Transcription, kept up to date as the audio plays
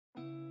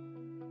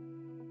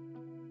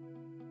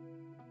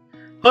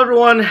Hello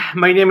everyone,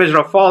 my name is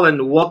Rafal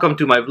and welcome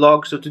to my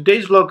vlog. So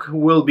today's vlog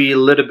will be a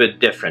little bit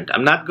different.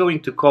 I'm not going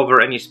to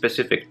cover any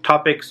specific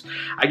topics.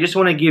 I just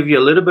want to give you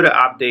a little bit of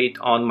update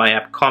on my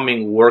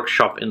upcoming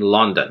workshop in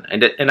London.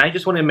 And I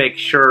just want to make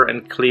sure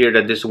and clear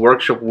that this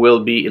workshop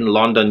will be in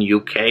London,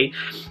 UK,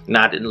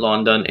 not in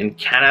London, in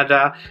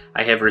Canada.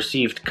 I have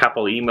received a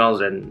couple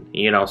emails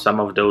and some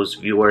of those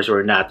viewers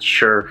were not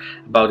sure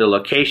about the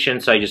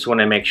location. So I just want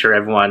to make sure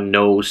everyone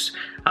knows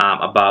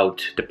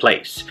about the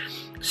place.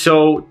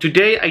 So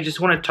today I just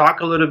want to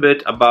talk a little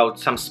bit about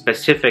some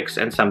specifics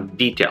and some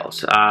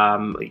details.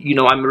 I'm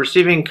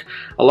receiving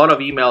a lot of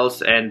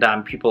emails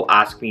and people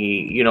ask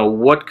me,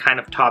 what kind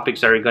of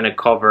topics are you going to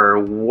cover,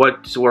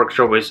 what this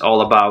workshop is all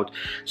about.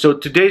 So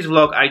today's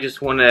vlog, I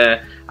just want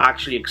to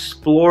actually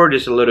explore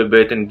this a little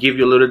bit and give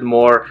you a little bit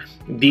more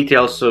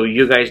details so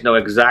you guys know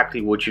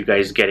exactly what you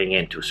guys getting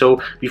into.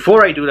 So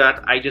before I do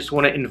that, I just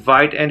want to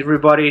invite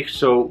everybody.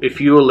 So if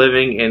you're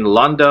living in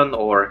London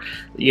or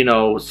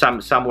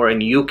somewhere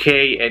in UK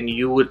and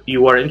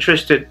you are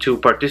interested to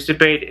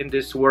participate in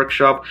this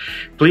workshop,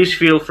 please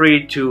feel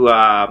free to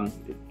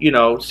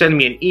send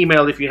me an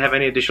email if you have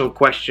any additional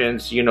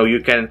questions.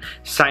 You can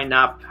sign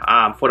up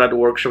for that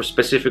workshop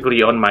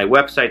specifically on my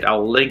website.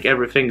 I'll link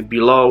everything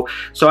below.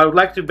 So I would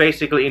like to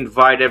basically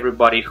invite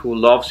everybody who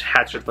loves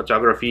headshot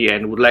photography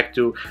and would like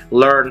to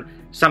learn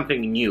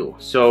something new.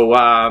 So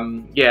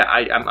yeah,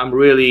 I'm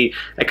really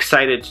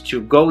excited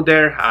to go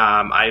there.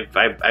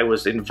 I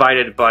was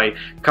invited by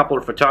a couple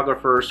of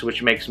photographers,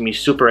 which makes me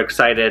super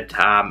excited,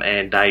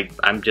 and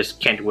I'm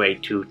just can't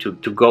wait to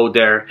go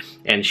there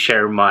and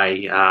share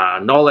my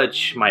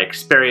knowledge, my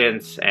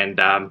experience, and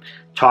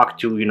talk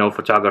to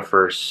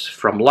photographers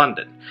from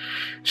London.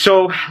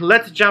 So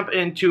let's jump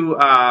into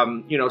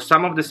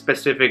some of the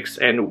specifics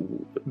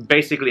and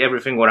basically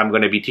everything what I'm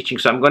going to be teaching.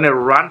 So I'm going to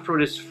run through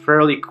this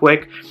fairly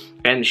quick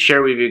and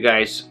share with you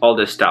guys all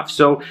this stuff.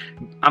 So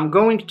I'm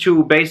going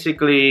to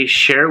basically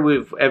share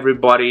with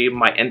everybody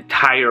my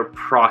entire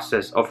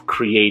process of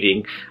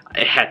creating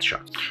a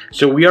headshot.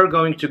 So we are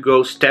going to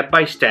go step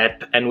by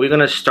step, and we're going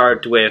to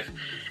start with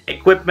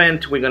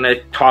equipment. We're going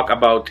to talk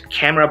about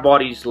camera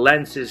bodies,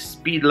 lenses,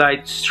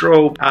 speedlights,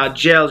 strobe,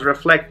 gels,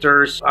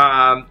 reflectors,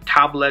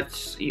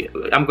 tablets.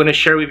 I'm going to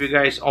share with you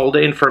guys all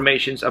the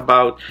informations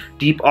about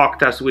deep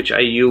octas which I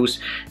use.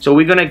 So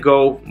we're going to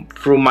go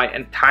through my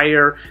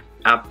entire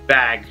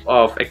bag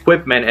of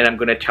equipment, and I'm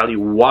going to tell you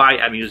why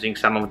I'm using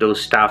some of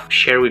those stuff,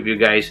 share with you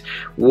guys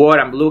what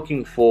I'm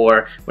looking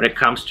for when it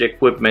comes to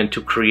equipment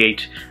to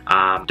create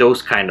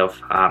those kind of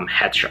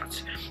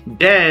headshots.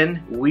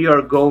 Then we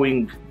are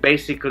going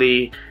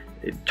basically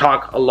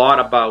talk a lot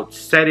about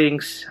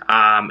settings,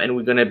 and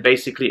we're gonna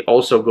basically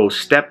also go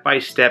step by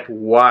step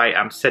why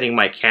I'm setting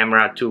my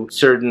camera to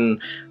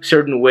certain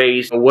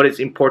ways, what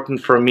is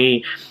important for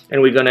me,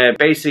 and we're gonna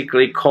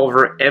basically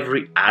cover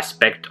every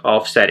aspect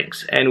of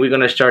settings. And we're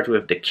gonna start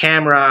with the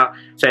camera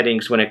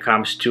settings when it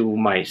comes to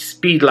my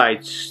speed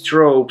lights,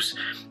 strobes,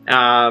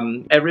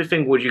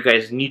 everything what you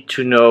guys need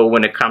to know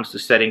when it comes to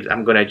settings.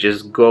 I'm gonna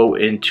just go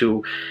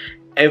into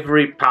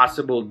every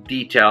possible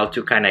detail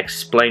to kind of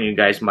explain you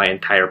guys my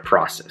entire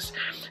process.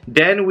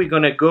 Then we're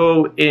gonna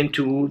go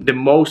into the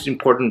most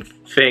important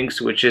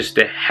things, which is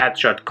the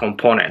headshot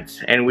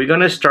components, and we're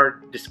gonna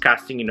start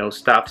discussing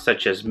stuff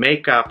such as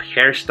makeup,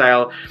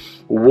 hairstyle,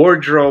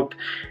 wardrobe.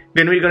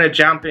 Then we're gonna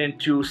jump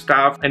into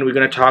stuff and we're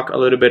gonna talk a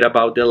little bit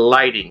about the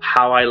lighting,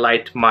 how I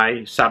light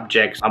my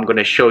subjects. I'm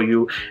gonna show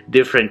you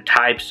different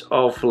types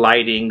of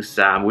lightings.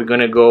 We're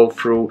gonna go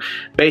through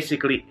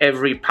basically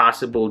every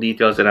possible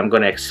details, and I'm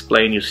gonna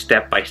explain you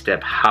step by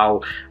step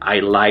how I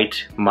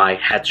light my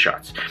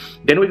headshots.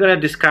 Then we're gonna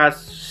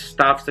discuss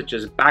stuff such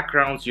as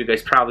backgrounds. You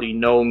guys probably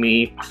know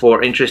me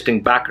for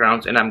interesting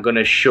backgrounds, and I'm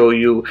gonna show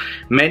you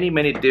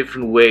many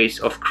different ways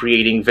of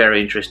creating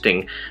very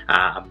interesting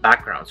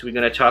backgrounds. We're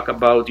gonna talk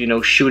about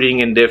shooting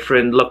in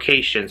different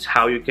locations,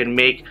 how you can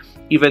make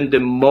even the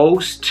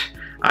most,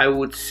 I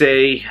would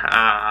say,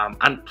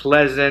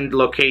 unpleasant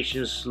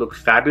locations look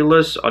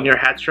fabulous on your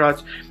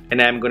headshots.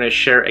 And I'm gonna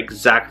share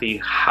exactly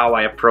how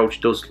I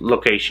approach those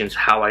locations,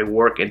 how I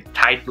work in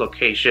tight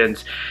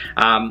locations.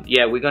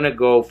 Yeah, we're gonna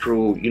go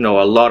through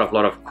a lot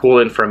of cool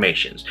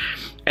informations.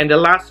 And the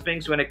last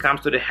things when it comes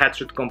to the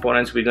headshot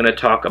components, we're gonna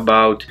talk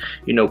about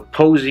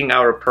posing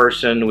our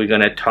person. We're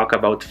gonna talk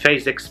about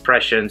face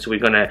expressions. We're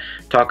gonna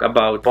talk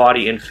about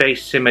body and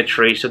face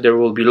symmetry. So there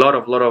will be a lot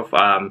of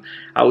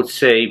I would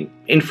say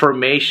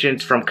information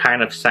from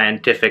kind of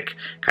scientific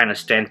kind of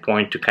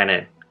standpoint to kind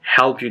of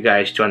help you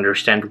guys to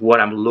understand what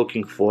I'm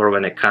looking for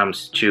when it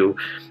comes to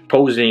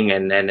posing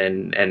and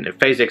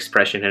face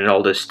expression and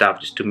all this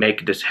stuff, just to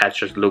make this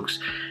headshot looks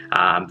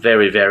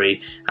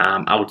very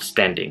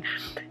outstanding.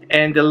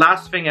 And the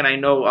last thing, and I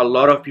know a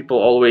lot of people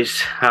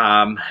always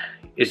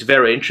is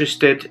very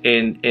interested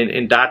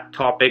in that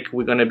topic,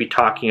 we're going to be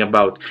talking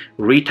about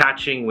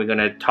retouching. We're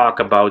going to talk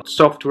about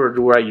software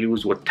do I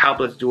use, what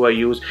tablets do I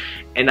use,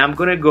 and I'm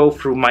going to go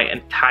through my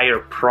entire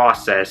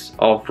process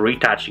of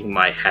retouching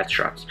my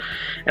headshots.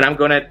 And I'm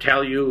going to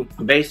tell you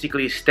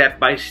basically step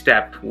by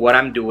step what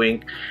I'm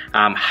doing,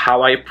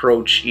 how I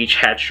approach each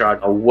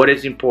headshot, what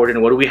is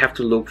important, what do we have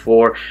to look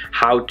for,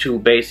 how to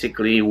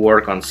basically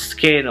work on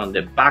skin, on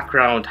the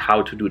background,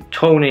 how to do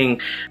toning,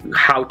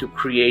 how to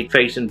create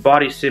face and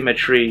body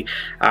symmetry.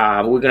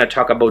 We're going to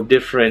talk about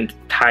different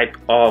type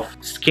of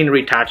skin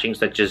retouching,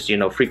 such as, you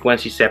know,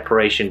 frequency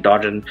separation,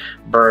 dodge and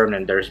burn,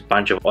 and there's a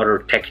bunch of other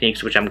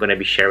techniques which I'm going to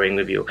be sharing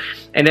with you.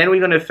 And then we're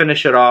going to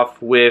finish it off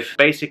with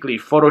basically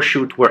photo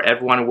shoot, where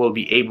everyone will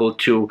be able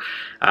to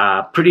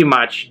pretty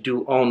much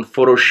do own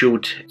photo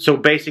shoot. So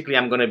basically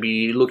I'm going to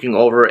be looking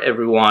over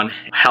everyone,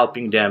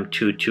 helping them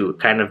to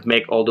kind of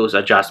make all those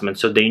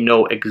adjustments so they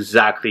know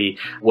exactly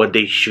what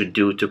they should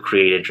do to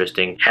create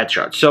interesting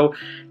headshots. So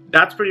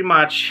that's pretty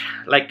much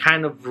like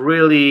kind of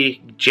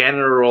really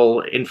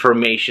general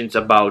informations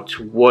about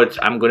what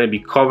I'm going to be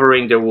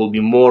covering. There will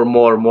be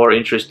more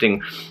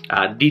interesting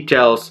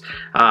details,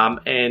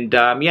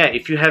 yeah,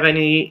 if you have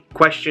any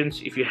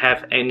questions, if you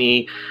have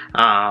any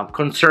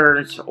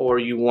concerns, or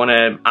you want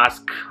to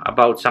ask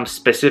about some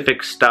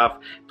specific stuff,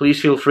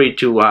 please feel free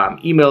to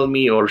email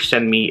me or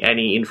send me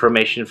any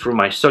information through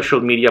my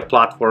social media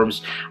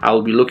platforms. I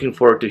will be looking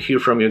forward to hear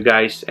from you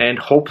guys, and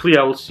hopefully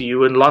I will see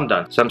you in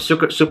London. So I'm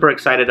super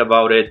excited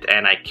about it,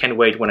 and I can't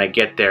wait when I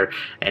get there,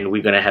 and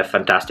we're gonna have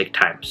fantastic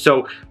time.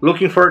 So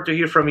looking forward to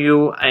hear from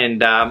you,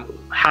 and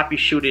happy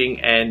shooting,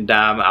 and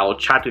I will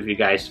chat with you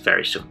guys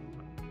very soon.